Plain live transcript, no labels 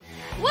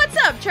What's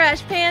up,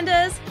 Trash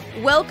Pandas?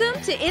 Welcome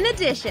to In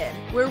Addition,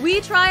 where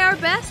we try our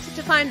best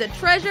to find the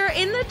treasure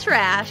in the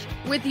trash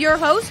with your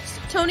hosts,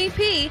 Tony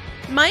P.,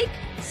 Mike,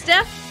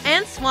 Steph,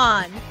 and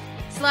Swan.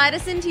 Slide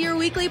us into your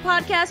weekly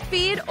podcast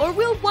feed, or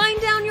we'll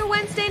wind down your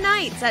Wednesday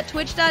nights at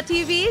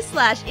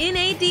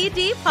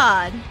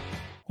twitch.tv/NADDpod.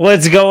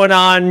 What's going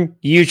on,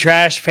 you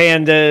Trash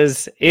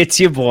Pandas? It's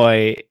your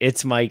boy,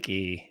 it's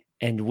Mikey,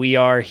 and we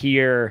are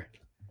here.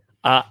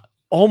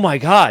 Oh my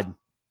God,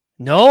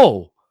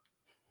 no.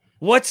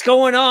 What's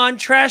going on,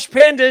 Trash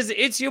Pandas?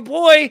 It's your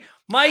boy,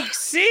 Mike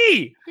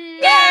C.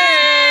 Yay!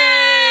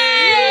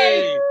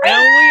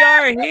 And we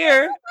are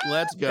here.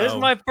 Let's go. This is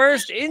my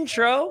first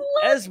intro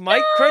as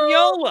Mike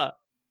Cragnola.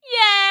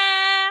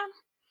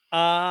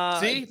 Yeah!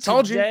 See,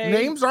 told you,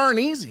 names aren't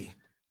easy.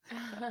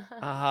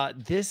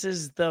 This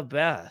is the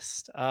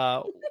best.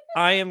 I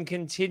am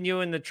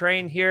continuing the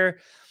train here.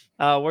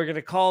 We're going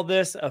to call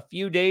this A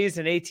Few Days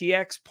in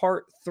ATX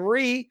Part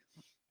 3.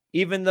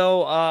 Even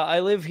though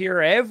I live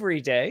here every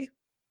day.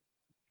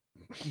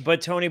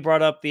 But Tony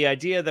brought up the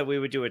idea that we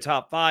would do a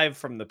top 5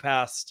 from the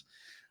past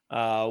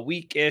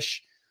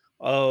week-ish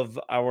of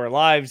our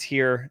lives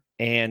here.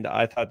 And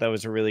I thought that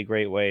was a really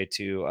great way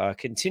to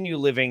continue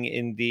living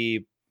in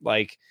the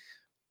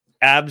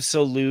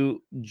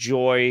absolute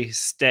joy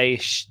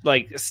status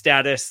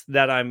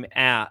that I'm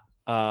at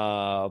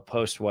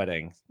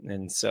post-wedding.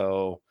 And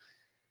so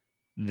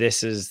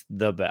this is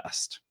the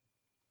best.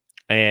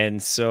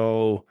 And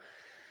so...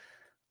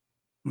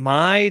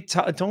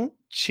 don't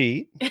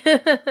cheat.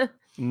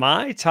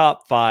 My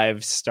top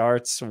 5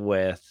 starts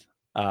with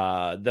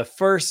the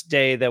first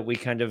day that we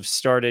kind of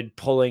started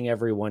pulling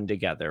everyone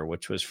together,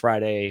 which was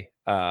Friday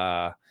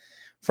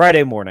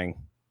morning.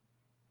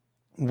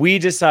 We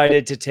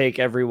decided to take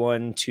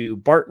everyone to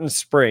Barton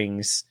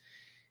Springs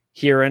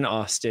here in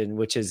Austin,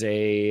 which is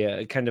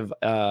a kind of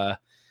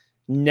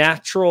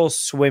natural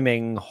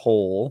swimming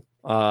hole.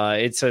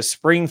 It's a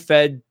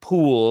spring-fed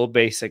pool,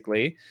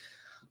 basically.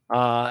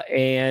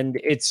 And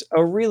it's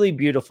a really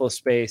beautiful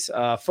space.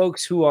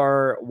 Folks who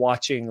are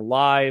watching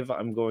live,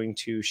 I'm going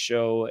to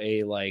show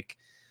a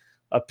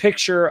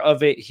picture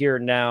of it here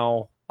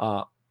now,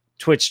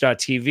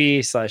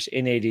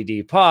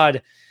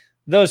 twitch.tv/NADDpod.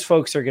 Those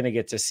folks are going to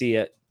get to see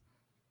it.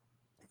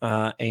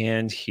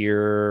 And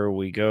here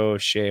we go,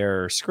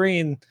 share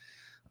screen,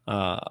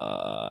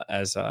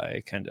 as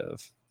I kind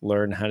of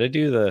learn how to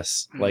do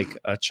this like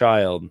a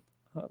child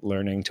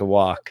learning to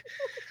walk.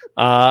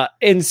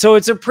 And so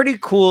it's a pretty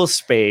cool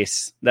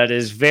space that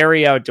is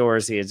very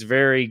outdoorsy. It's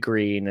very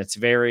green. It's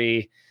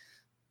very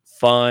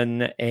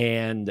fun.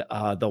 And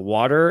the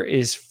water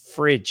is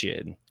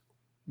frigid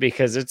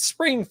because it's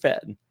spring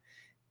fed.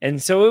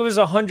 And so it was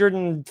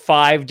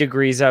 105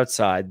 degrees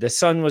outside. The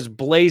sun was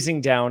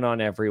blazing down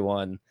on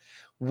everyone.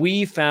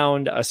 We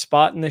found a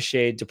spot in the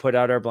shade to put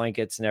out our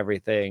blankets and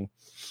everything.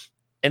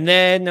 And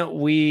then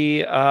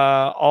we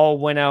all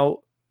went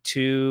out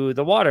to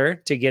the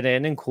water to get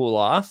in and cool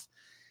off.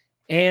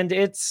 And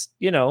it's,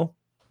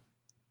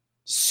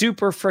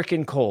 super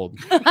freaking cold.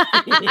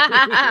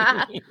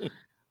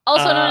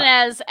 Also known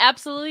as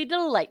absolutely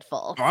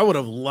delightful. I would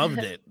have loved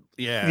it.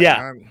 Yeah.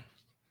 Yeah.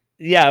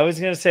 Yeah, I was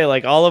going to say,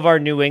 all of our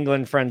New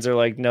England friends are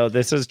like, no,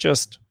 this is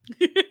just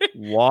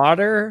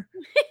water.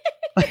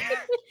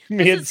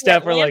 Me and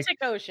Steph are like,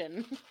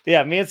 Ocean.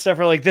 Yeah, me and Steph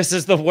are like, this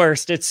is the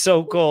worst. It's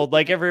so cold.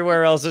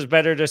 Everywhere else is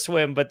better to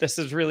swim, but this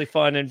is really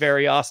fun and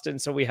very Austin,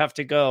 so we have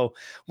to go.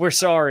 We're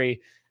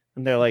sorry.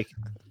 And they're like,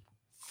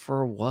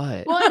 for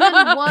what?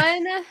 Well,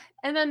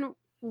 and then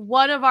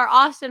one of our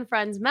Austin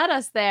friends met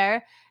us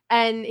there,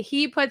 and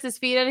he puts his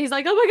feet in, and he's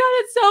like, oh my God,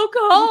 it's so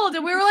cold.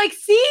 And we were like,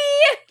 see?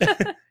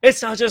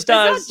 It's not just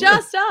us. It's not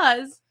just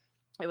us.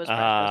 It was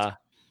breakfast.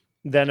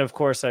 Then, of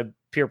course, I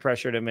peer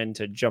pressured him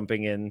into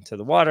jumping into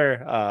the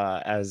water,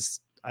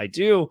 as I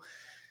do.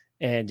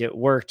 And it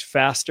worked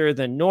faster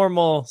than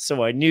normal.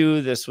 So I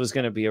knew this was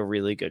going to be a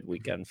really good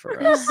weekend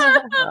for us.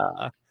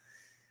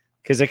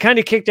 Because it kind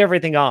of kicked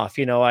everything off.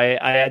 I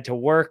had to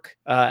work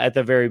at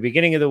the very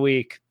beginning of the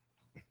week.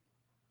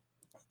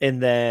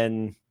 And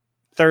then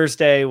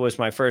Thursday was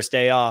my first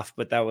day off,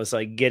 but that was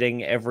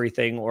getting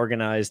everything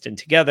organized and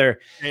together.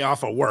 Day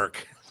off of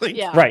work.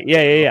 Yeah. Right.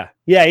 Yeah.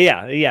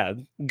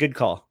 Good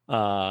call.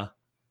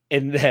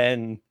 And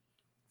then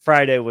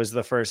Friday was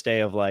the first day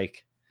of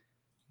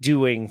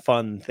doing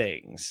fun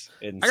things.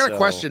 And I got a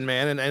question,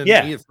 man. And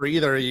yeah. For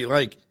either of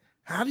you,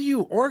 how do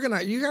you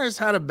organize? You guys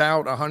had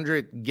about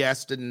 100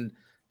 guests and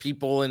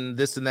people and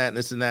this and that, and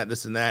this and that,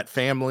 this and that,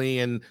 family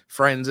and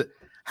friends.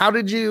 How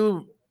did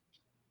you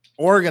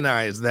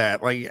organize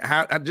that?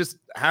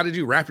 How did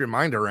you wrap your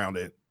mind around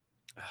it?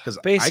 Because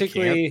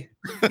basically,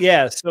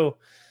 yeah. So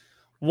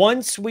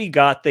once we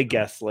got the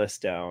guest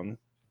list down,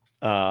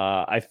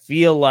 I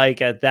feel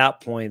like at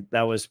that point,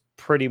 that was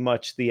pretty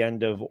much the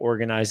end of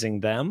organizing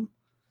them.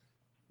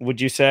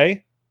 Would you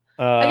say?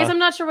 I guess I'm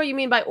not sure what you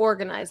mean by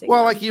organizing.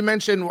 Well, them. you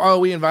mentioned,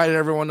 we invited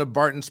everyone to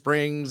Barton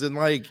Springs, and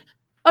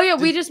Oh yeah,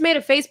 we just made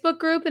a Facebook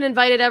group and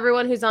invited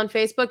everyone who's on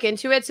Facebook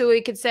into it, so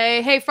we could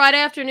say, "Hey, Friday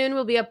afternoon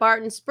we'll be at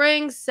Barton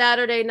Springs.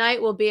 Saturday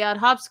night we'll be at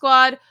Hop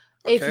Squad.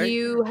 If Okay.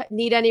 you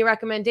need any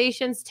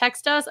recommendations,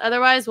 text us.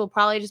 Otherwise, we'll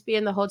probably just be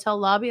in the hotel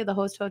lobby of the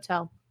host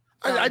hotel."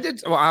 I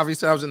did. Well,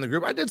 obviously, I was in the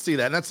group. I did see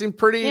that, and that seemed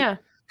pretty. Yeah.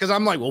 Because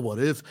I'm like, well, what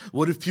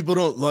if people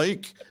don't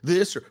like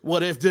this, or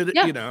what if did it?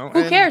 Yeah. You know,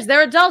 Who and cares?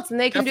 They're adults and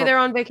they can Yeah, do their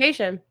own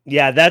vacation.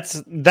 Yeah, that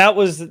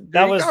was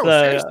there you go.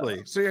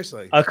 the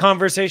seriously. a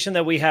conversation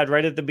that we had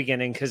right at the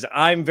beginning, because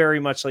I'm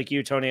very much like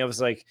you, Tony. I was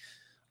like,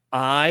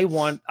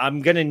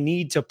 I'm gonna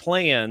need to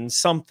plan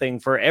something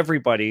for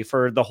everybody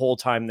for the whole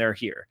time they're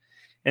here.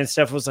 And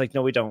Steph was like,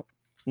 no, we don't.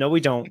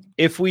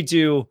 If we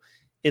do,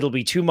 it'll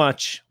be too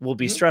much. We'll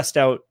be stressed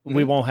out.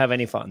 We won't have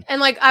any fun. And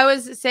like I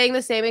was saying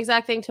the same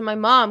exact thing to my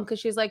mom, because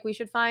she's like, we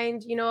should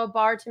find, a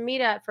bar to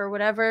meet at for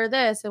whatever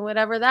this and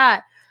whatever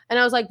that. And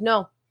I was like,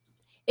 no,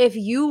 if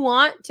you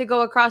want to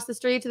go across the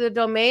street to the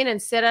Domain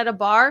and sit at a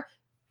bar,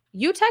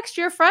 you text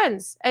your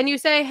friends and you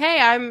say, hey,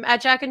 I'm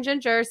at Jack and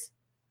Ginger's.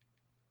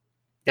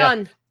 Yeah.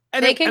 Done.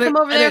 They can come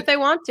over there if they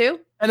want to.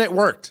 And it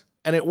worked.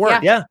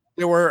 Yeah.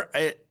 There were.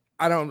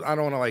 I don't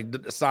want to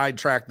like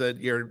sidetrack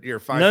your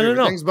five No.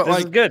 favorite things, but this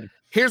like is good.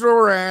 here's where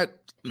we're at.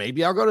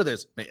 Maybe I'll go to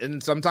this.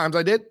 And sometimes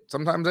I did.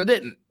 Sometimes I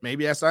didn't.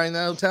 Maybe I signed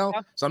the hotel.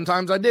 Yeah.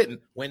 Sometimes I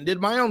didn't. Went and did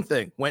my own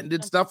thing. Went and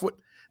did stuff with.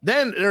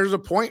 Then there's a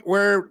point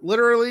where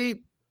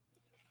literally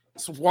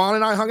Swan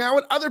and I hung out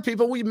with other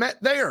people we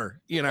met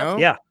there,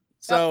 Yeah.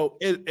 So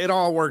it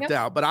all worked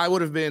out, but I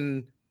would have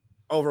been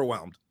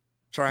overwhelmed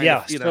trying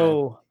Yeah. to,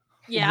 So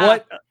Yeah.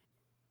 what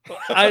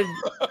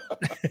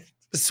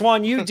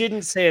Swan, you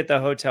didn't say at the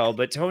hotel,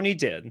 but Tony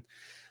did.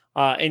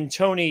 And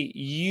Tony,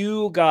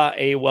 you got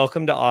a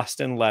welcome to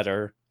Austin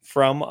letter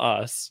from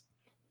us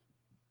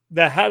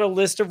that had a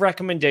list of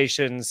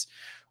recommendations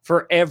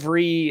for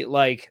every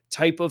like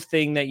type of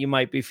thing that you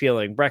might be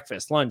feeling: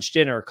 breakfast, lunch,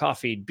 dinner,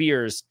 coffee,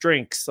 beers,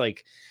 drinks.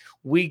 Like,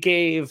 we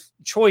gave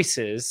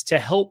choices to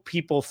help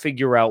people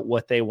figure out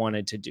what they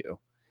wanted to do.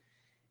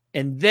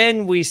 And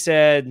then we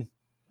said,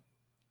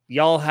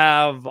 y'all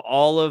have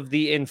all of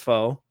the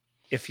info.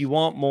 If you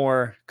want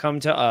more,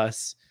 come to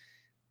us.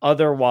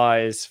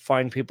 Otherwise,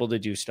 find people to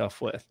do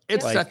stuff with.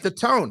 It set the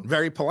tone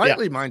very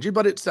politely, mind you,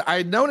 but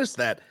I noticed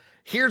that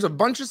here's a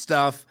bunch of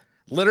stuff.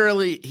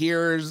 Literally,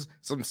 here's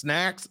some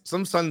snacks,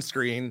 some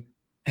sunscreen.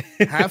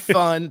 Have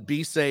fun,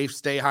 be safe,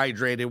 stay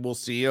hydrated. We'll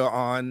see you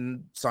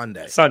on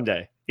Sunday.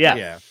 Yeah.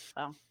 Yeah.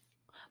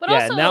 But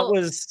yeah, also, and that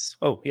was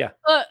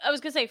I was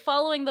gonna say,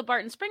 following the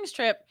Barton Springs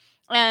trip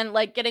and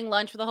like getting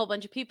lunch with a whole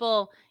bunch of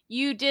people,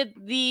 you did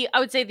I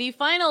would say the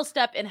final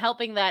step in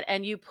helping that,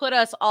 and you put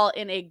us all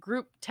in a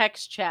group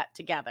text chat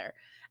together.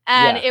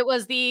 And it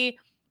was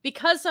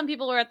because some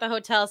people were at the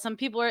hotel, some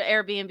people were at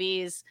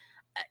Airbnbs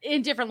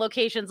in different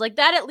locations, like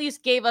that at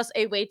least gave us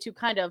a way to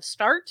kind of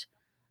start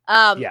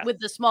with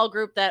the small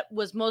group that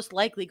was most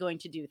likely going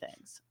to do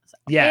things. So.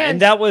 Yeah, and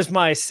that was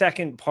my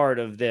second part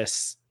of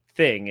this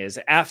thing. Is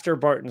after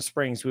Barton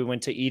Springs, we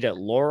went to eat at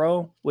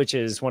Loro, which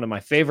is one of my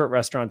favorite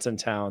restaurants in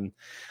town.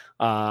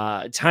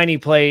 Tiny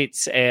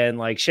plates and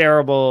like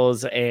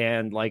shareables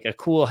and like a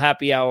cool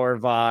happy hour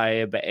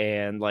vibe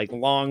and like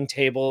long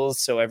tables,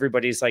 so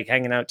everybody's like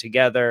hanging out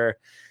together.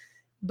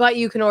 But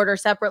you can order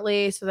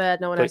separately so that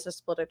no one has to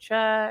split a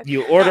check.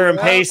 You order and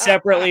pay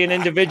separately and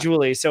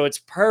individually, so it's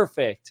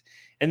perfect.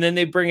 And then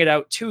they bring it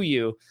out to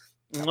you.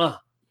 Mwah.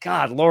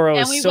 God, Loro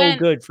is so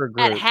good for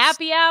groups. At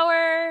happy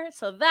hour,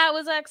 so that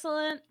was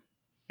excellent.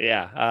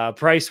 Yeah,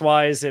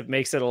 price-wise, it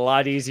makes it a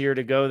lot easier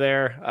to go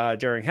there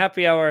during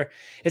happy hour.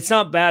 It's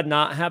not bad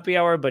not happy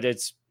hour, but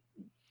it's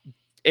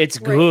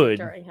good.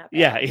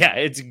 Yeah,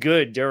 it's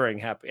good during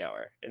happy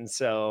hour. And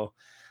so,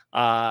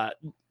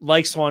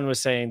 like Swan was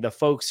saying, the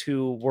folks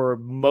who were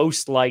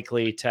most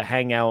likely to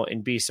hang out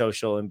and be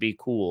social and be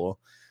cool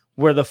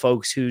were the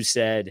folks who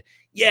said,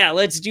 yeah,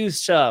 let's do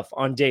stuff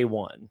on day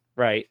one,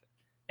 right?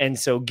 And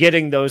so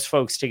getting those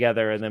folks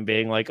together and then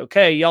being like,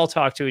 okay, y'all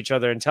talk to each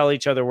other and tell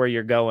each other where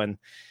you're going.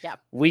 Yeah,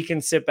 we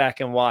can sit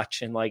back and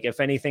watch. And like, if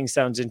anything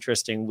sounds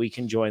interesting, we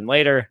can join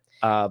later,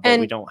 but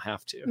we don't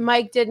have to.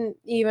 Mike didn't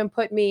even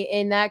put me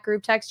in that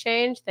group text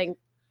change. Thank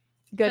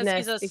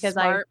goodness. He's a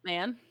smart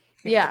man.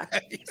 Yeah.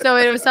 So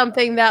it was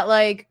something that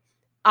like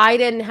I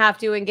didn't have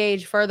to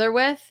engage further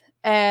with.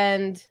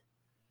 And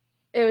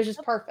it was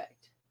just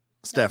perfect.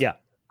 Steph. Yeah.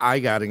 I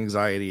got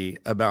anxiety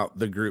about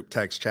the group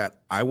text chat.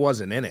 I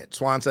wasn't in it.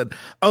 Swan said,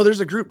 oh,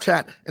 there's a group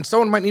chat and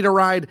someone might need a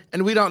ride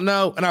and we don't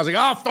know. And I was like,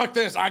 oh, fuck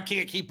this. I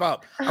can't keep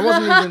up. I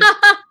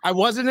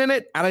wasn't in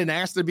it. I didn't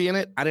ask to be in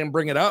it. I didn't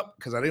bring it up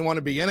because I didn't want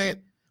to be in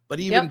it.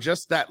 But even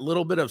just that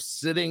little bit of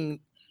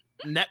sitting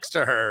next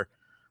to her,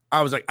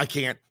 I was like, I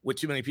can't with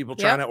too many people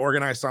trying to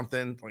organize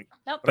something. Like,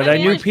 but I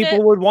knew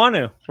people would want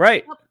to.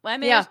 Right. I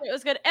managed it. It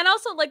was good. And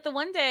also like the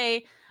one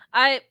day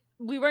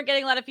we weren't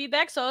getting a lot of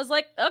feedback. So I was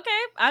like, okay,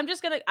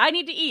 I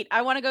need to eat.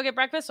 I want to go get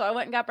breakfast. So I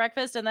went and got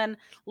breakfast and then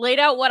laid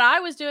out what I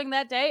was doing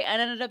that day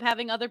and ended up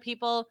having other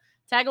people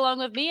tag along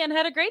with me and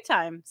had a great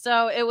time.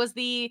 So it was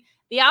the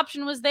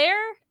option was there.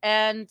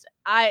 And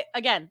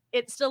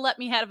it still let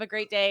me have a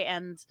great day.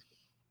 And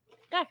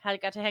yeah, I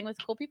got to hang with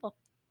cool people.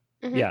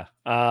 Mhm.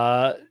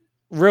 Yeah.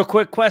 Real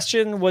quick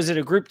question. Was it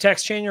a group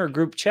text chain or a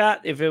group chat?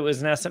 If it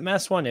was an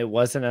SMS one, it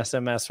was an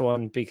SMS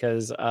one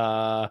because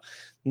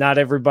not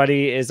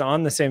everybody is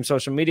on the same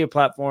social media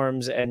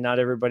platforms and not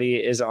everybody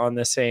is on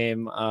the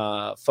same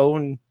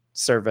phone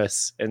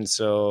service. And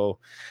so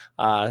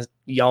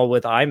y'all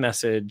with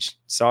iMessage,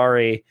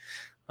 sorry.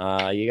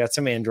 You got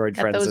some Android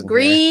Got friends those in here.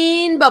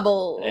 green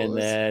bubbles. And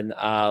then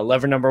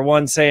lever number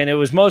 1 saying it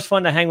was most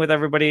fun to hang with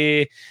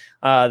everybody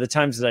the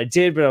times that I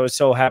did, but I was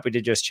so happy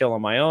to just chill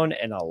on my own.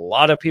 And a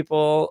lot of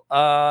people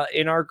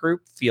in our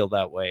group feel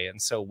that way.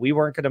 And so we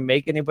weren't going to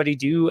make anybody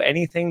do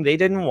anything they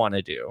didn't want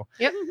to do.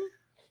 Yep.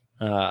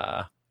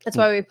 That's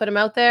why we put them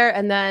out there,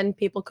 and then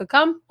people could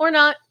come or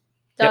not.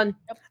 Done.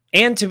 Yep.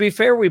 And to be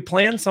fair, we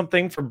planned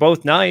something for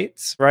both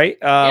nights, right?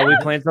 We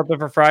planned something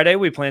for Friday,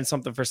 we planned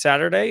something for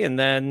Saturday, and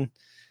then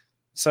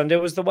Sunday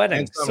was the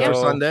wedding. For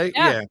Sunday,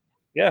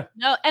 yeah.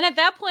 No, and at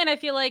that point, I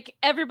feel like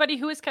everybody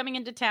who was coming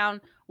into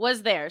town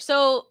was there.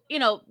 So,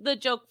 the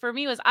joke for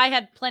me was I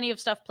had plenty of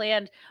stuff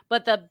planned,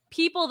 but the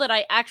people that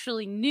I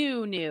actually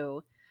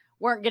knew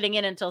weren't getting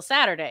in until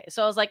Saturday.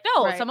 So I was like,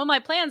 no, some of my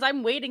plans,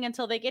 I'm waiting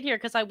until they get here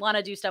because I want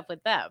to do stuff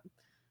with them.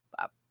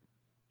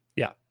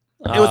 Yeah.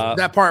 It was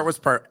that part was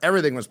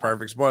everything was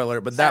perfect.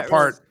 Spoiler, but that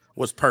part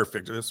was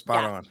perfect. It was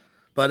spot on.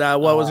 But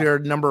what was your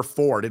number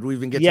 4? Did we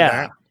even get to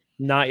that?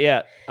 Not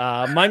yet.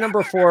 My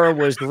number 4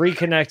 was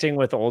reconnecting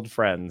with old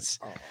friends.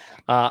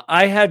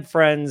 I had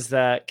friends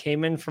that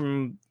came in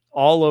from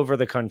all over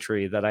the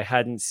country that I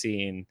hadn't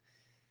seen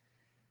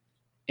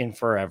in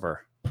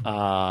forever.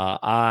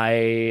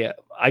 I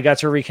got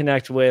to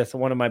reconnect with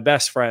one of my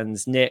best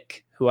friends,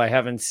 Nick, who I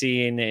haven't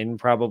seen in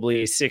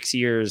probably 6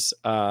 years.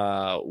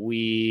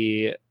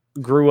 We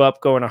grew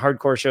up going to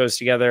hardcore shows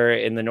together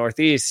in the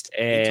Northeast,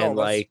 and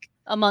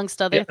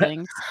amongst other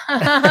things.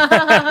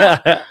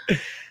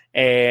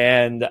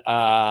 And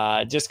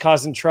just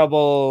causing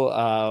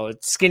trouble,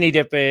 skinny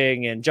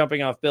dipping and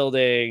jumping off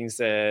buildings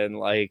and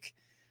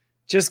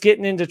just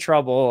getting into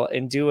trouble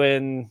and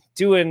doing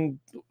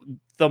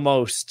the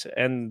most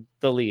and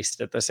the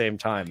least at the same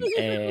time.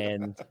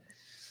 And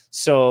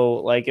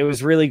so it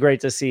was really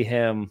great to see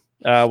him.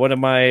 One of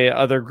my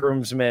other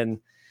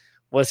groomsmen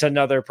was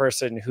another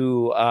person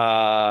who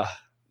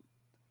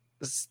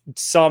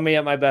saw me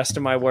at my best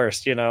and my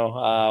worst.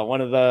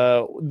 One of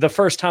the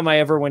first time I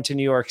ever went to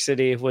New York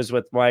City was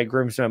with my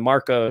groomsman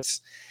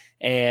Marcos,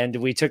 and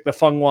we took the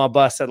Funghua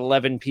bus at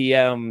 11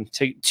 p.m.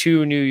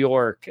 to New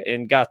York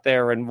and got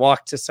there and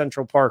walked to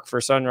Central Park for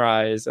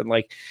sunrise. And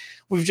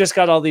we've just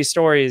got all these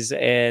stories,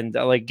 and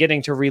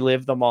getting to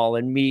relive them all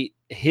and meet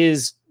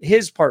his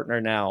partner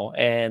now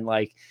and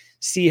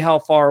see how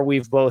far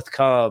we've both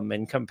come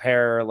and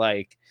compare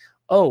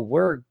oh,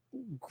 we're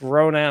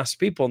grown ass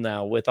people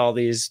now with all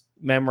these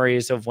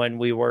memories of when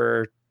we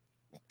were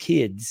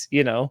kids.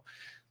 It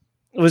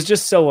was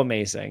just so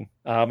amazing.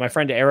 My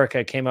friend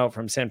Erica came out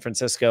from San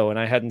Francisco, and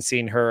I hadn't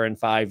seen her in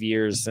 5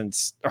 years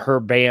since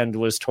her band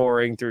was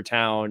touring through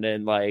town.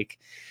 And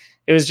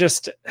it was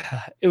just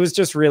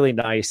really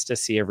nice to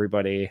see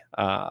everybody.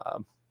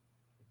 And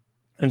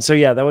so,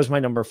 yeah, that was my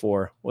number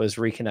 4, was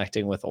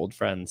reconnecting with old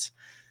friends.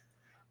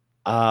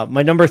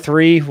 My number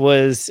 3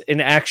 was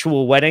an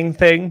actual wedding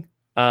thing,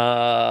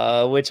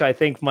 which I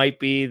think might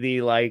be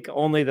the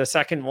only the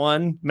second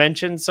one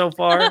mentioned so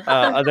far,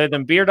 other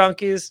than beer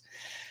donkeys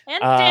and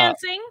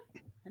dancing.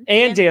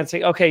 And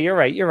dancing. Okay, you're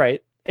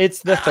right.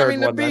 It's the third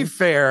one. To be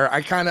fair,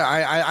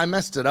 I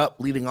messed it up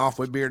leading off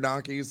with beer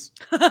donkeys.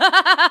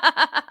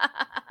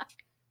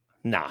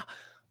 Nah,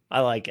 I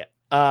like it.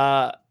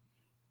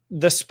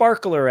 The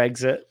sparkler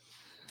exit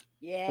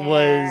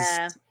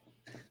was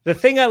the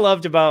thing I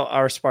loved about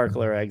our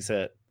sparkler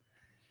exit.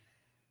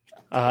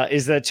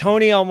 Is that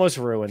Tony almost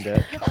ruined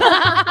it.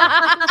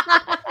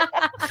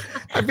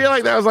 I feel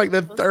like that was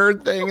the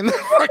third thing in the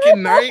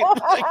fucking night.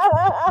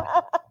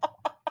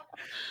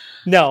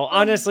 No,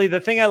 honestly, the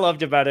thing I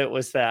loved about it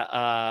was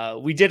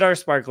that we did our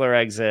sparkler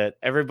exit.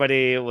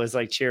 Everybody was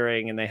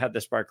cheering, and they had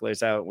the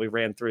sparklers out. We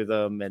ran through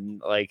them,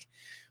 and we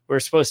were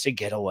supposed to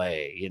get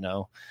away,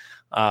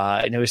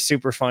 and it was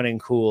super fun and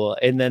cool.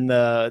 And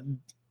then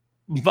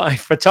my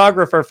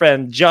photographer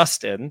friend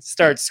Justin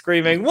starts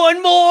screaming,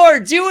 "One more,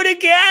 do it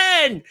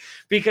again,"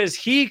 because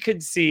he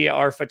could see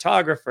our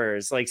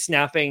photographers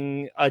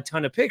snapping a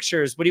ton of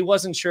pictures, but he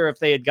wasn't sure if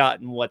they had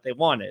gotten what they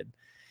wanted.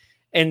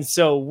 And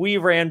so we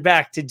ran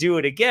back to do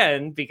it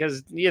again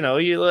because,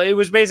 it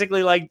was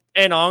basically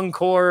an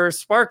encore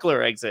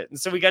sparkler exit. And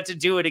so we got to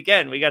do it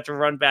again. We got to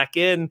run back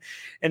in,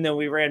 and then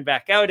we ran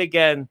back out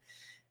again.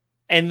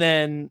 And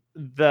then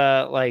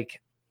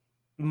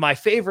my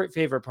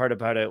favorite part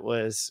about it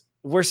was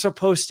we're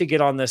supposed to get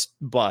on this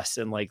bus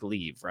and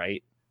leave,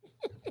 right?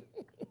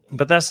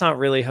 But that's not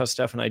really how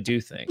Steph and I do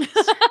things.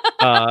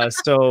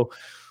 So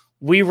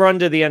we run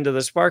to the end of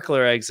the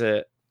sparkler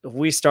exit.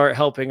 We start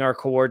helping our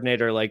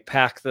coordinator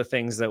pack the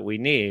things that we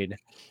need.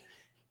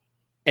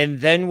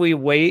 And then we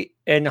wait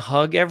and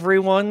hug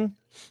everyone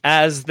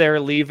as they're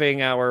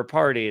leaving our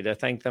party to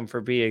thank them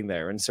for being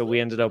there. And so we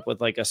ended up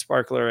with like a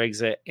sparkler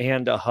exit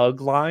and a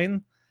hug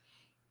line.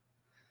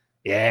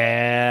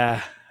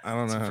 Yeah. I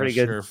don't know how to pretty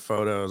share good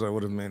photos. I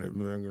would have made it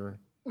bigger.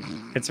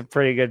 It's a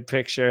pretty good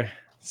picture.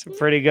 It's a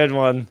pretty good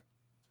one.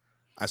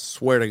 I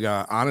swear to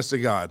God, honest to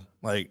God,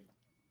 like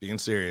being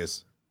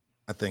serious,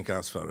 I think I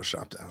was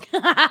photoshopped out.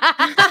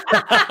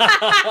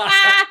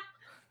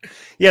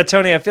 Yeah,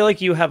 Tony, I feel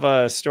like you have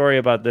a story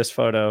about this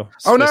photo.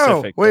 Oh no,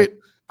 specifically. wait.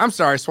 I'm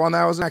sorry, Swan.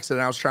 That was an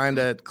accident. I was trying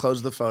to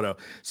close the photo.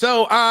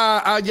 So,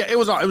 yeah, it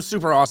was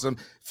super awesome.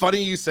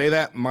 Funny you say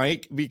that,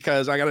 Mike,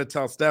 because I got to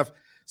tell Steph.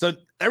 So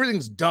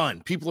everything's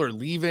done. People are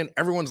leaving.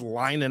 Everyone's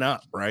lining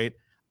up, right?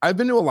 I've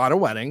been to a lot of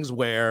weddings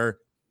where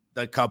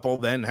the couple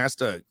then has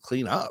to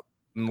clean up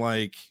and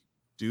like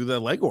do the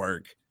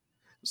legwork.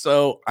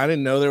 So I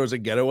didn't know there was a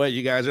getaway.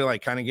 You guys are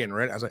like kind of getting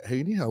ready. I was like, hey,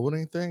 you need help with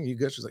anything? You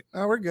guys? She's like,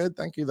 no, we're good.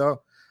 Thank you,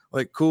 though.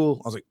 Like, cool.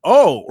 I was like,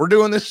 oh, we're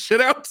doing this shit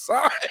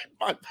outside.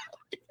 I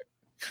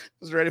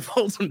was ready to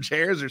fold some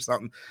chairs or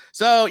something.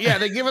 So yeah,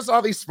 they give us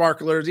all these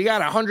sparklers. You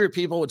got 100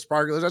 people with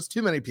sparklers. That's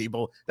too many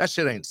people. That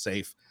shit ain't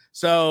safe.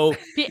 So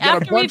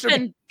after we've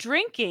been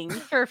drinking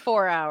for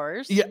 4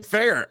 hours. Yeah,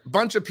 fair.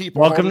 Bunch of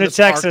people. Welcome to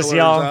Texas,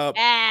 y'all.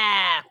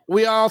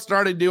 We all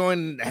started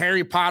doing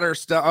Harry Potter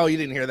stuff. Oh, you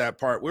didn't hear that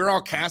part. We were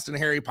all casting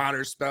Harry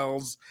Potter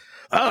spells.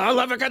 Oh, I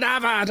love a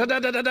cadaver. Da, da,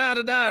 da, da,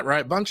 da, da.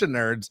 Right, bunch of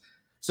nerds.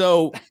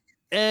 So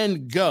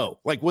and go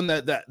like when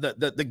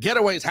the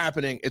getaway is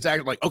happening. It's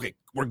actually like, okay,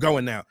 we're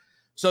going now.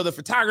 So the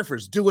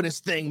photographer's doing his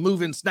thing,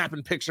 moving,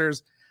 snapping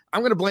pictures.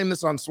 I'm gonna blame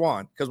this on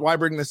Swan because why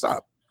bring this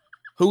up?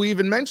 Who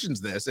even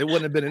mentions this? It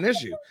wouldn't have been an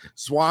issue.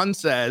 Swan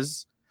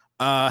says,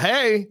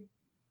 hey,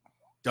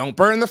 don't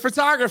burn the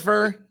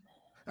photographer.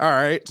 All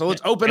right, so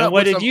let's open up.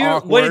 What did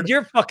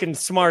your fucking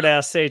smart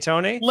ass say,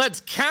 Tony?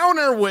 Let's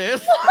counter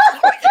with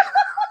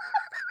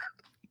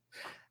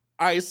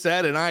I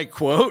said, and I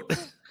quote,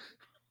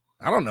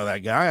 I don't know that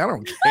guy. I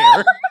don't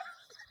care.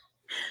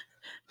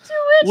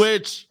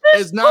 Which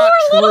is not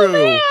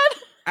true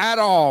at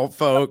all,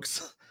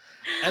 folks.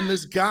 And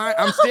this guy,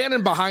 I'm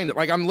standing behind it.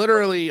 Like I'm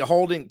literally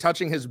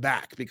touching his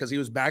back because he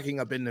was backing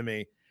up into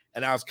me.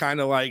 And I was kind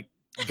of like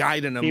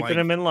guiding him. Keeping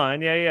him in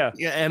line. Yeah.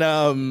 Yeah.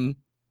 And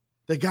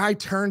the guy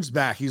turns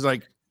back. He's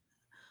like,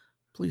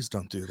 please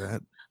don't do that.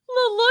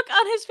 The look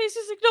on his face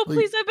is like, no,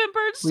 please I've been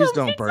burned. Please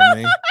don't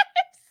burn me.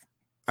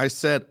 I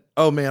said,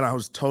 oh man, I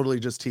was totally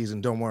just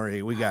teasing. Don't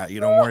worry. We got you.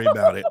 Don't worry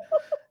about it.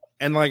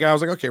 And like, I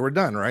was like, okay, we're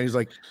done. Right. He's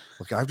like,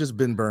 look, I've just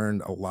been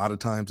burned a lot of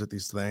times at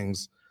these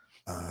things.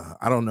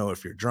 I don't know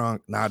if you're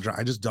drunk, not drunk.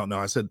 I just don't know.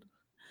 I said,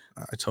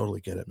 I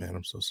totally get it, man.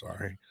 I'm so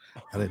sorry.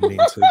 I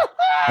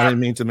didn't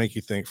mean to make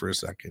you think for a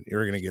second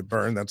you're going to get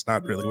burned. That's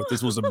not really what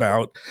this was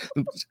about.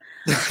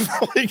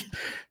 like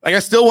I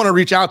still want to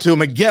reach out to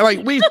him again.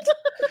 Like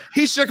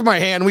he shook my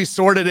hand. We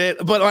sorted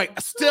it, but like,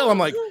 still I'm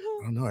like,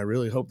 I don't know. I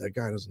really hope that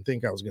guy doesn't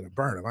think I was going to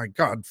burn him. My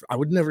God, I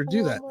would never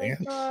do that,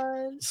 man.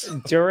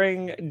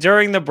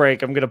 During the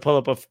break, I'm going to pull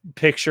up a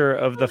picture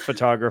of the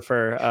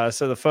photographer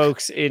so the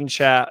folks in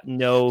chat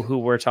know who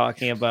we're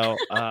talking about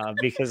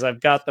because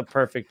I've got the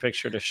perfect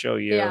picture to show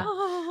you. Yeah.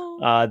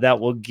 That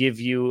will give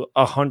you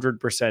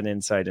 100%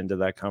 insight into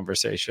that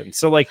conversation.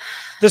 So like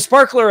the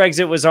sparkler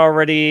exit was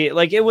already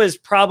like, it was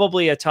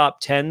probably a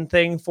top 10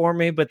 thing for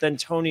me, but then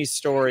Tony's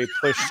story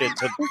pushed it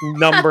to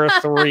number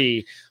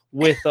 3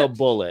 with a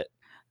bullet.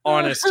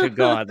 Honest to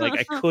God, like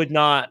I could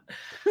not.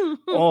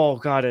 Oh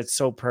God, it's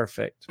so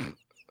perfect.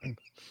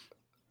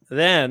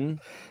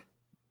 Then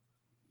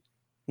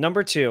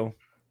number 2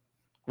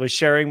 was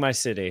sharing my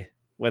city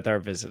with our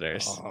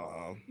visitors.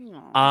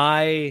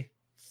 I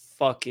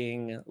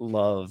fucking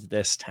love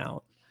this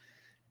town.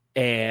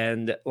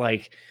 And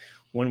like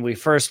when we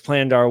first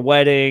planned our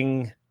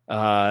wedding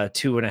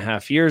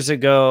 2.5 years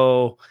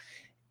ago,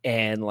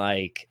 and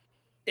like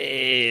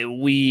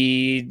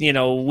we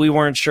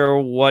weren't sure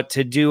what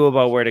to do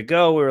about where to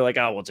go. We were like,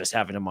 oh, we'll just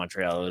have it in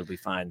Montreal. It'll be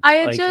fine. I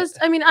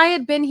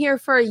had been here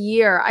for a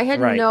year. I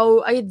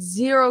had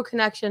zero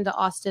connection to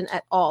Austin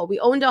at all. We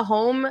owned a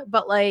home,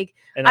 but like,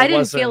 I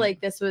didn't feel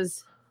like this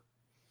was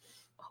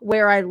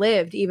where I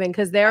lived even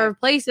because there are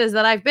places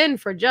that I've been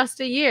for just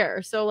a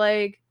year. So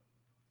like,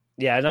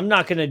 yeah, and I'm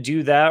not going to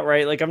do that,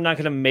 right? Like, I'm not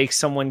going to make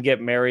someone get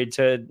married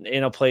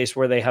in a place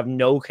where they have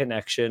no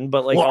connection,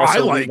 but like,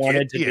 we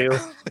wanted to do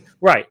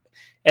right.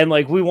 And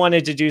like, we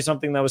wanted to do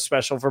something that was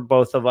special for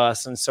both of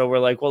us. And so we're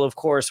like, well, of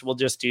course we'll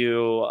just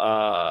do,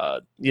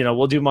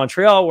 we'll do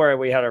Montreal where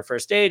we had our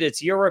first date.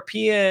 It's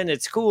European.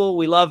 It's cool.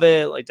 We love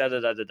it. Like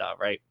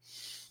right.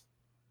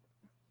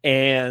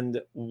 And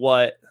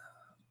what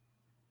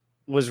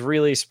was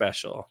really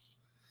special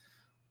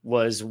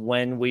was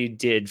when we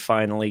did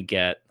finally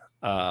get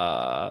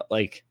to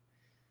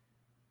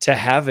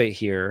have it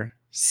here,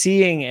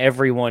 seeing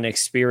everyone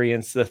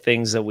experience the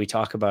things that we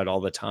talk about all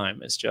the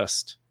time is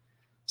just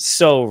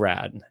so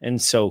rad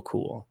and so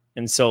cool.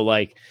 And so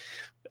like,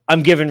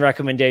 I'm giving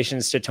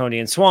recommendations to Tony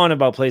and Swan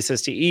about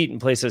places to eat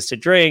and places to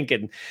drink.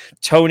 And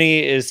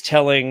Tony is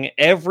telling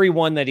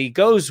everyone that he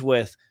goes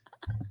with,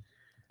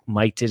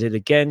 Mike did it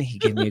again. He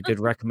gave me a good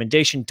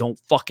recommendation. Don't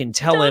fucking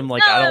tell him.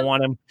 Like, I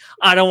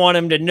don't want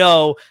him to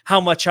know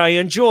how much I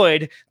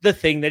enjoyed the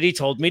thing that he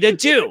told me to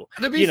do.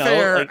 To be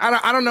fair,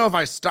 I don't know if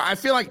I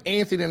feel like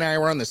Anthony and I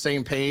were on the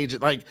same page.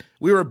 Like,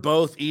 we were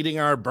both eating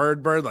our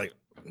bird, like,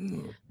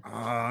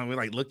 we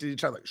like looked at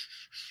each other like,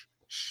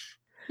 shh.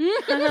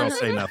 Don't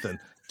say nothing.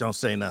 Don't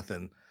say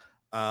nothing.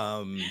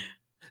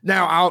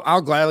 Now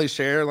I'll gladly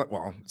share.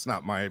 Well, it's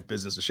not my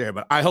business to share,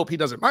 but I hope he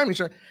doesn't mind me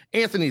sharing.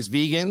 Anthony's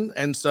vegan,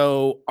 and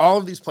so all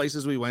of these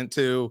places we went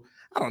to,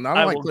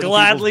 I will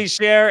gladly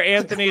share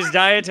Anthony's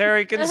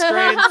dietary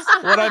constraints.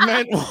 What I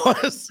meant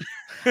was,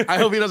 I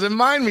hope he doesn't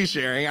mind me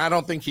sharing. I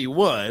don't think he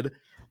would.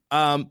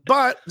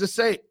 But just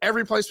say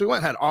every place we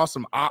went had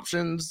awesome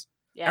options.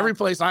 Yeah. Every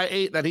place I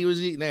ate that he was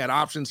eating, they had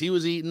options. He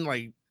was eating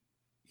like,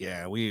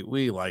 yeah,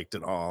 we liked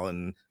it all.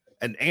 And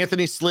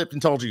Anthony slipped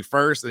and told you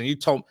first, and you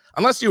told,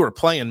 unless you were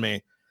playing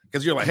me,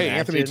 because you're like, hey,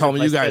 Anthony told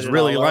me you guys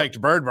really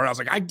liked Bird. I was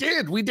like, I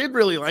did. We did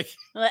really like it.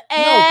 No, because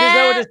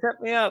that would have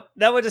set me up.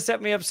 That would have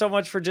set me up so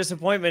much for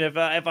disappointment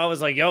if I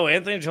was like, yo,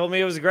 Anthony told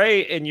me it was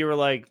great, and you were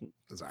like,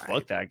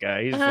 fuck that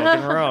guy. He's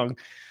fucking wrong.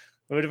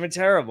 It would have been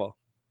terrible.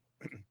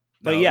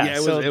 But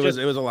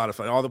it was a lot of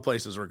fun. All the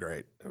places were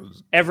great.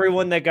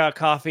 Everyone that got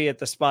coffee at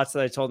the spots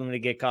that I told them to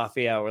get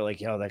coffee at were like,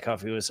 yo, that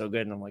coffee was so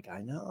good. And I'm like,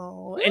 I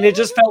know. And it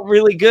just felt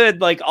really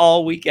good, like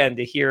all weekend,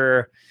 to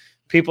hear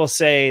people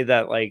say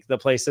that like the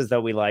places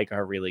that we like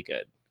are really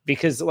good,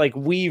 because like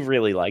we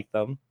really like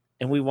them,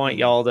 and we want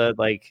y'all to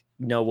like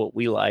know what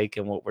we like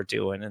and what we're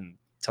doing, and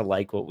to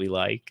like what we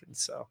like. And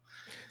so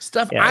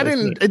stuff,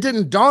 it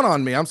didn't dawn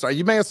on me. I'm sorry.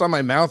 You may have saw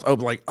my mouth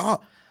open like, oh,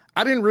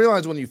 I didn't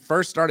realize when you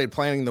first started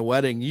planning the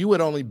wedding, you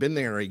had only been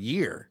there a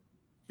year,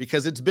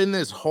 because it's been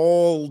this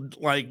whole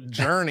like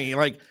journey.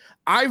 Like,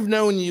 I've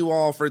known you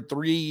all for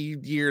 3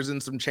 years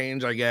and some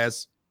change, I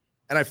guess.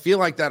 And I feel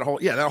like that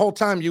whole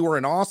time you were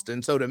in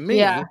Austin. So to me,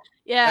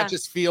 that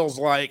just feels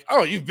like,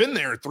 oh, you've been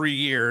there 3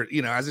 years,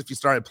 as if you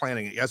started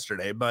planning it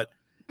yesterday. But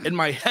in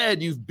my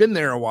head, you've been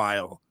there a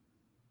while,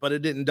 but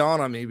it didn't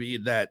dawn on me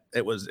that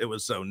it was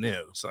so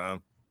new.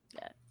 So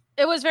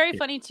it was very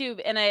funny too.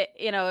 And it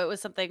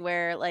was something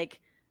where, like,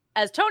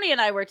 as Tony and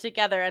I were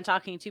together and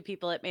talking to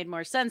people, it made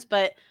more sense.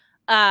 But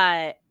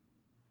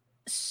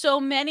so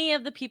many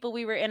of the people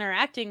we were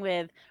interacting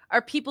with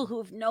are people who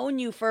have known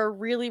you for a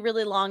really,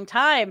 really long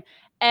time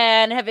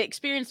and have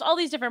experienced all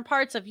these different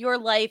parts of your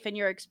life and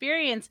your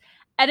experience.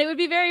 And it would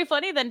be very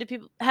funny then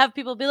to have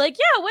people be like,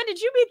 yeah, when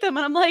did you meet them?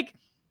 And I'm like,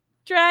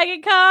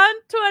 Dragon Con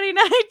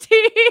 2019.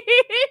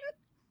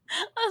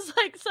 I was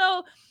like,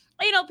 so,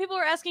 people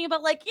were asking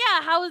about like,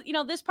 yeah, how,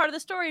 this part of the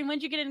story, and when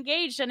did you get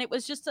engaged? And it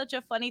was just such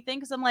a funny thing,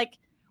 because I'm like,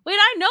 wait,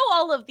 I know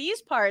all of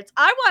these parts.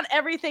 I want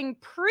everything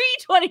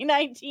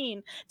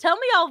pre-2019. Tell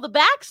me all the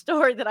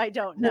backstory that I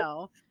don't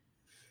know.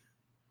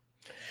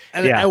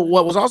 And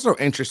what was also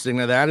interesting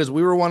to that is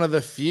we were one of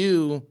the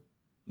few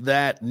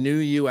that knew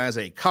you as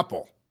a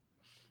couple.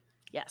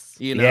 Yes.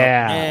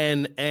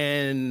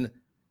 And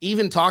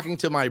even talking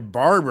to my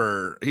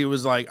barber, he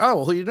was like, oh,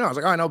 well, who do you know? I was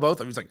like, oh, I know both of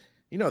them. He's like,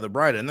 you know the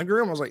bride and the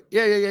groom? I was like,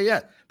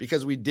 yeah.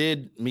 Because we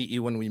did meet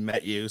you when we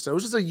met you. So it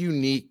was just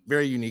a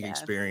very unique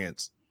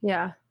experience.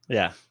 Yeah.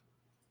 Yeah.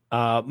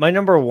 My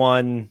number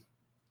one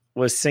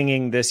was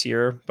Singing This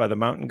Year by the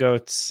Mountain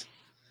Goats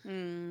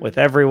with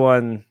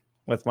everyone,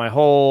 with my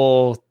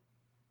whole,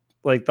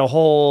 like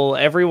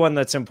everyone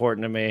that's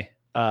important to me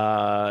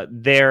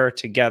there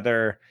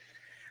together.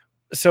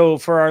 So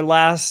for our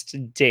last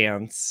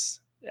dance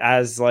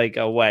as like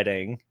a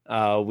wedding,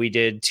 we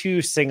did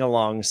 2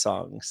 sing-along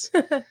songs.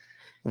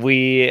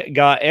 We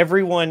got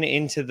everyone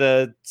into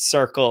the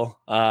circle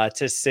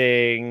to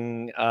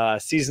sing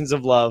Seasons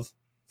of Love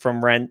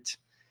from Rent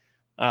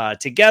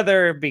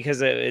together,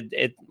 because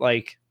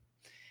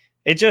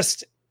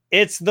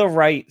it's the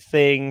right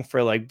thing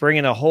for like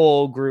bringing a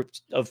whole group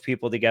of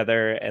people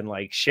together and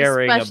like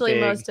sharing, especially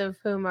most of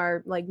whom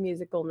are like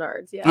musical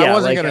nerds. Yeah, I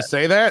wasn't gonna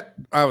say that.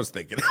 I was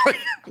thinking.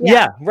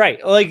 Yeah,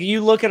 right. Like,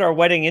 you look at our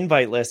wedding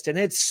invite list, and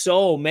it's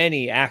so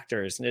many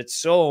actors, and it's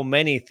so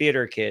many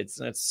theater kids,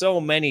 and it's so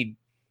many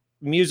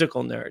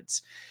musical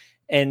nerds.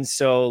 And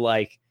so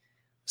like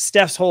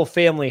Steph's whole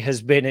family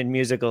has been in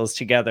musicals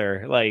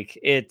together. Like,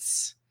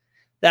 that's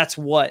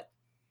what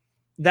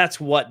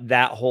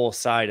that whole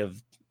side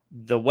of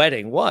the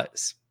wedding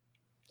was.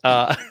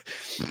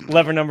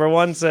 Lever number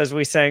 1 says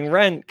we sang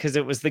Rent because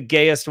it was the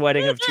gayest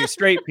wedding of 2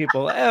 straight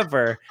people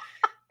ever.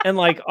 And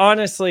like,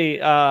 honestly,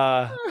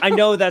 I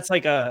know that's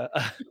like a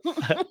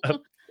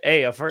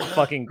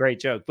fucking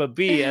great joke, but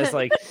B, as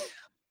like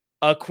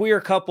a queer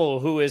couple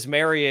who is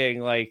marrying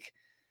like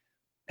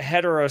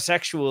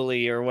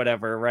heterosexually or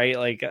whatever, right?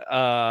 Like,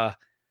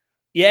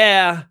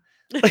 yeah.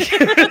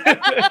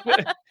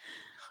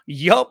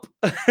 Yup.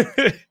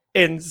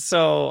 And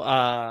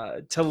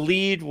so to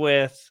lead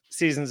with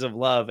Seasons of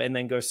Love and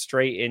then go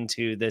straight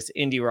into this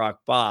indie rock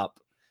bop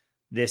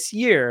this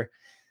year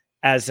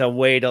as a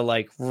way to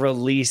like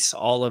release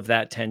all of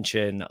that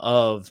tension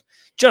of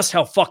just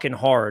how fucking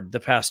hard the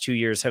past 2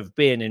 years have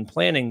been in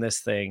planning this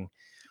thing,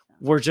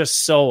 were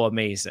just so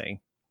amazing.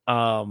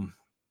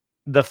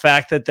 the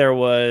fact that there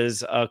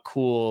was a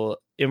cool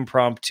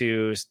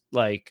impromptu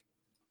like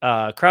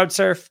crowd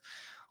surf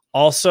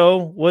also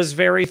was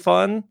very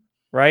fun,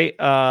 right?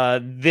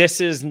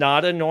 This is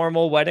not a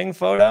normal wedding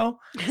photo.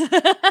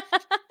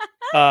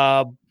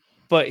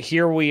 But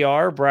here we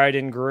are, bride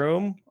and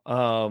groom.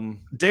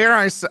 Dare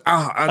I say,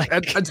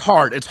 it's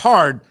hard. It's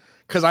hard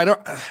because I don't,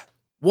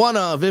 one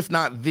of, if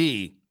not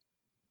the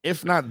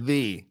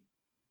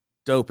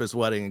dopest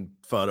wedding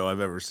photo I've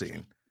ever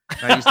seen.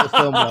 I used to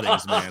film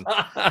weddings, man.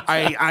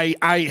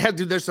 I had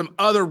to, there's some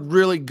other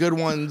really good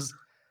ones.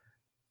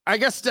 I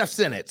guess Steph's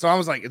in it. So I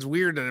was like, it's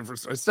weird.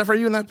 Steph, are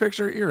you in that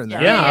picture? You're in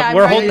there. Yeah,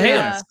 we're holding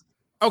hands.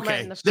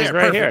 Okay. There,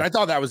 right here. I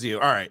thought that was you.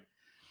 All right.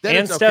 Then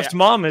and Steph's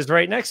mom is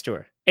right next to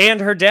her.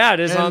 And her dad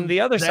is on the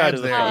other side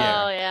of the photo.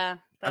 Oh, yeah.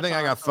 I think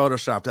I got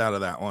photoshopped out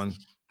of that one.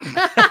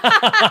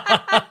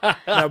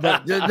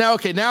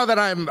 Okay. Now that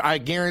I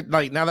guarantee,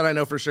 like, now that I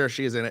know for sure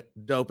she is in it,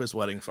 dopest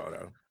wedding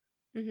photo.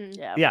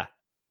 Mm-hmm. Yeah.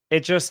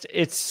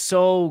 It's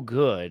so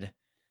good.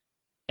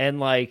 And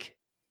like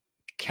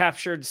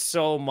captured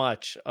so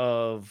much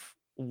of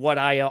what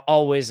I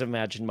always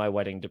imagined my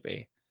wedding to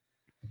be.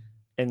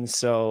 And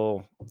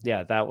so,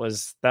 yeah, that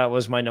was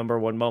my number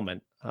one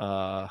moment.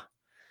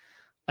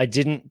 I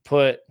didn't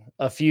put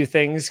a few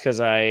things because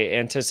I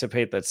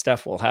anticipate that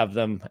Steph will have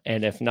them.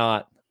 And if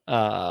not,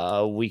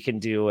 we can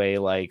do a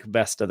like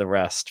best of the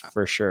rest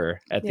for sure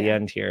at the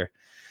end here.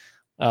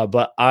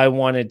 But I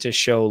wanted to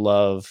show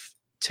love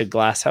to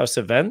Glass House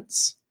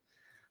Events.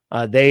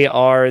 They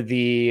are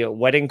the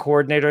wedding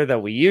coordinator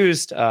that we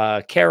used.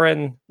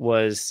 Karen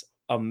was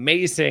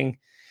amazing.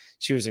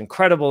 She was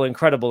incredible.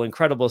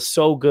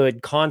 So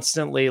good,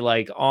 constantly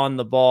like on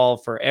the ball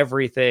for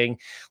everything.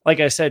 Like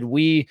I said,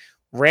 we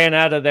ran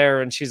out of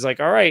there and she's like,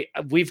 all right,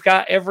 we've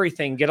got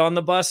everything. Get on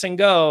the bus and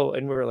go.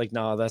 And we were like,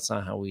 no, that's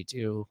not how we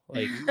do.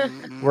 Like,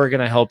 we're going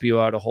to help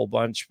you out a whole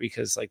bunch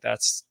because like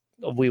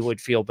we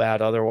would feel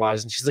bad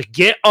otherwise. And she's like,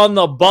 get on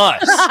the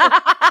bus.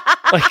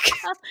 Like,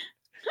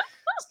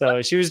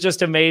 so she was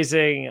just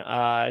amazing.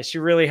 She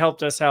really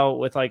helped us out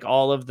with like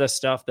all of the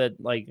stuff that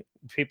like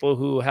people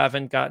who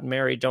haven't gotten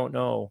married don't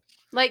know.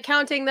 Like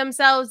counting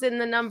themselves in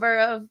the number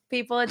of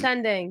people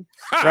attending.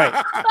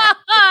 Right.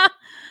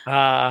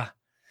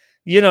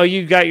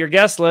 You got your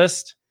guest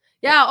list.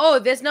 Yeah. Oh,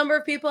 this number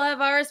of people have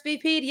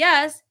RSVP'd.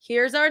 Yes.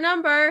 Here's our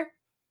number.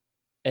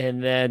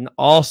 And then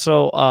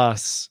also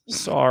us.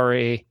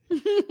 Sorry.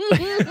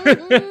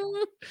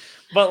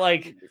 But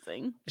like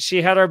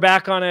she had our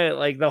back on it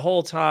like the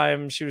whole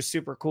time. She was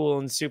super cool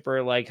and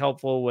super like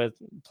helpful with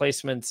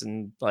placements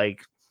and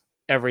like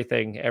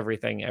everything.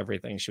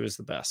 She was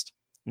the best.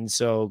 And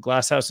so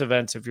Glass House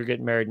Events, if you're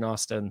getting married in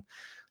Austin,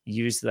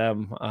 use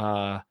them.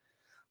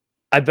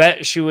 I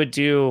bet she would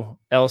do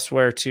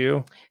elsewhere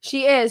too.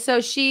 She is. So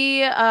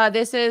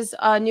this is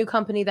a new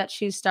company that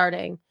she's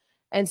starting.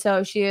 And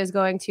so she is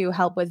going to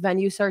help with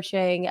venue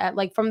searching at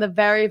like from the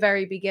very,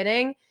 very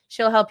beginning.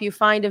 She'll help you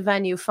find a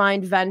venue,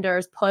 find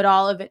vendors, put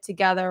all of it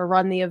together,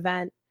 run the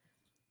event.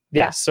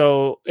 Yeah.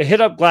 So hit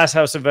up Glass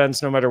House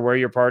Events, no matter where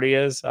your party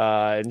is.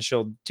 And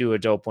she'll do a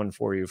dope one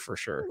for you for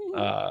sure.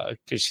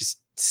 Cause she's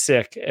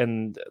sick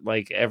and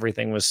like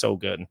everything was so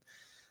good.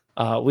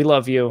 We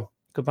love you.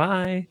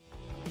 Goodbye.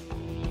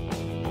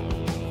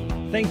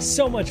 Thanks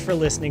so much for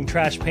listening,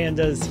 Trash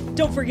Pandas.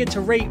 Don't forget to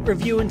rate,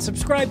 review, and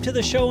subscribe to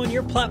the show on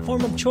your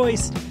platform of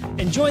choice.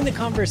 And join the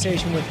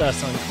conversation with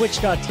us on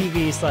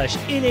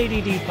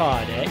twitch.tv/inaddpod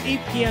at 8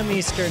 p.m.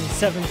 Eastern,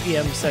 7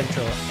 p.m.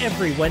 Central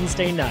every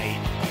Wednesday night.